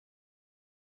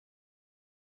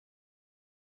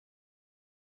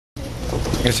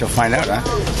Guess you'll find out, huh?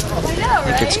 I know, right?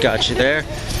 I think it's got you there.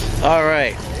 All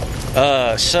right.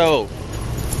 So,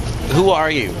 who are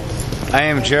you? I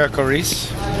am Jericho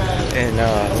Reese. And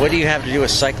what do you have to do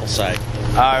with Cyclecide?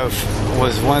 I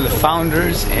was one of the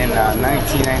founders in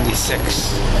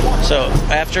 1996. So,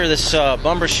 after this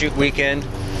Bumbershoot weekend,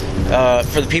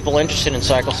 for the people interested in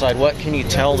Cyclecide, what can you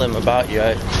tell them about you?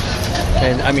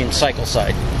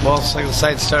 Cyclecide. Well,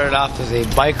 Cyclecide started off as a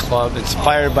bike club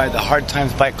inspired by the Hard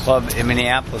Times Bike Club in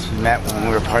Minneapolis. We met when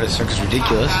we were part of Circus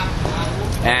Ridiculous.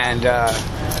 And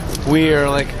we are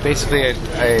like basically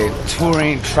a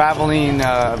touring, traveling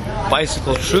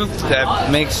bicycle troupe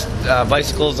that makes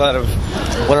bicycles out of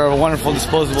whatever wonderful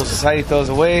disposable society throws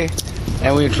away.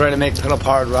 And we try to make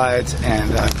pedal-powered rides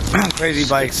and crazy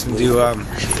bikes and do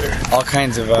all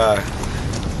kinds of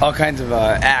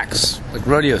acts, like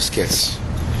rodeo skits.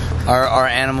 Our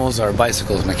animals are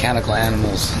bicycles, mechanical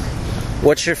animals.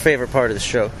 What's your favorite part of the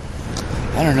show?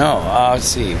 I don't know. Let's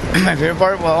see. My favorite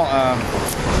part? Well,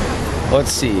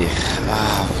 let's see.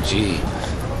 Oh, gee.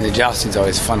 The jousting's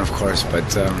always fun, of course,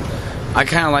 but I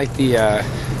kind of like the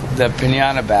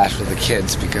piñata bash with the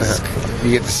kids because you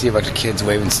get to see a bunch of kids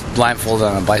waving blindfolded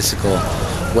on a bicycle,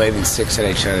 waving sticks at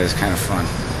each other. It's kind of fun.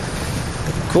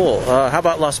 Cool. How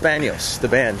about Los Baños, the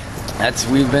band?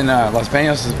 We've been Los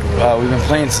Baños. We've been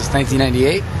playing since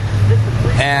 1998,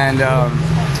 and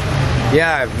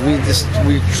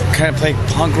we kind of play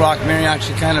punk rock,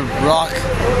 mariachi kind of rock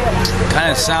kind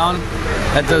of sound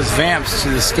that does vamps to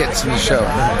the skits in the show.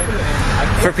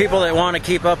 For people that want to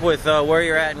keep up with where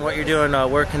you're at and what you're doing,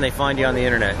 where can they find you on the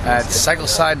internet? At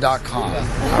cyclecide.com.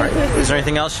 All right. Is there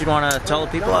anything else you'd want to tell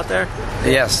the people out there?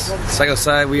 Yes,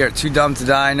 Cyclecide. We are too dumb to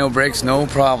die. No brakes, no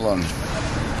problem.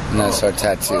 And that's our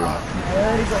tattoo.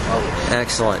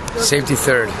 Excellent. Safety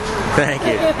third. Thank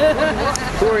you.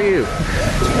 Who are you?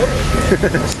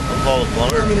 Paul the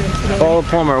Plumber. Paul the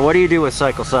Plumber. What do you do with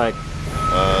Cyclecide?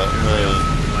 I'm the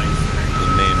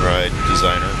main ride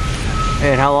designer.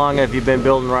 And how long have you been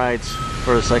building rides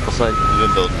for the Cyclecide? We've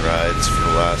been building rides for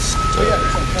the last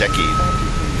decade,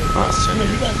 last 10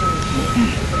 years.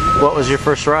 What was your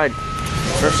first ride?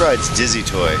 First ride's Dizzy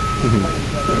Toy,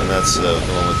 and that's the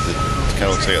one with the kind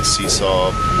of looks like a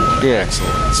seesaw, axle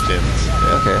and spins.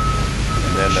 Yeah. Okay.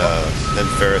 And then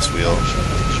Ferris wheel,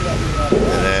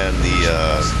 and then the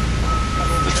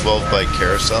 12 bike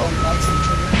carousel,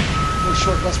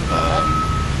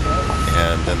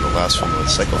 and then the last one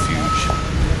was Cyclefuge.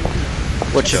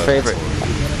 What's your favorite?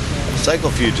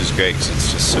 Cyclefuge is great because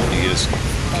it's just you just can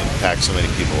pack so many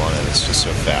people on it. It's just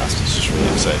so fast. It's just really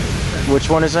exciting. Which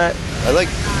one is that? I like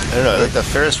the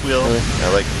Ferris wheel. Really? I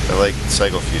like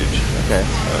Cyclefuge. Okay.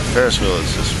 Ferris wheel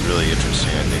is just really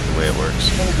interesting. I think the way it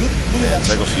works. And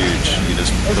Cyclefuge, you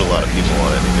just put a lot of people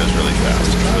on it. And it goes really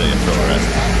fast. It's really a thrill ride.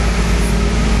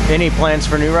 Any plans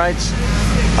for new rides?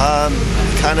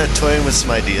 Kind of toying with some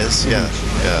ideas. Yeah.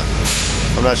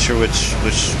 I'm not sure which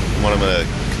one I'm gonna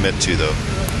commit to though.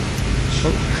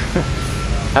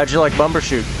 How'd you like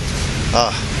Bumbershoot?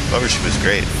 Bumbershoot was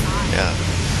great. Yeah.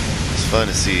 It's fun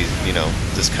to see,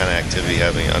 this kind of activity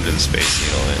happening under the Space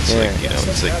Needle. And it's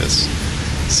it's like this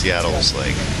Seattle's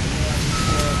like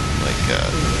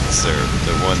it's their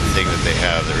one thing that they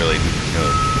have. They're really,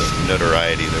 the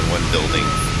notoriety. Their one building,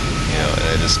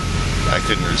 and I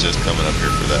couldn't resist coming up here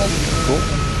for that. Cool.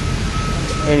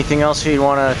 Anything else you'd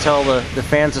want to tell the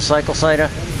fans of Cyclecide?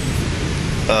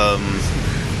 No,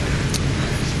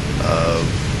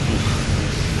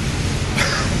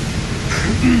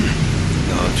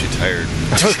 I'm too tired.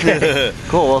 Okay.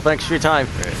 Cool. Well, thanks for your time.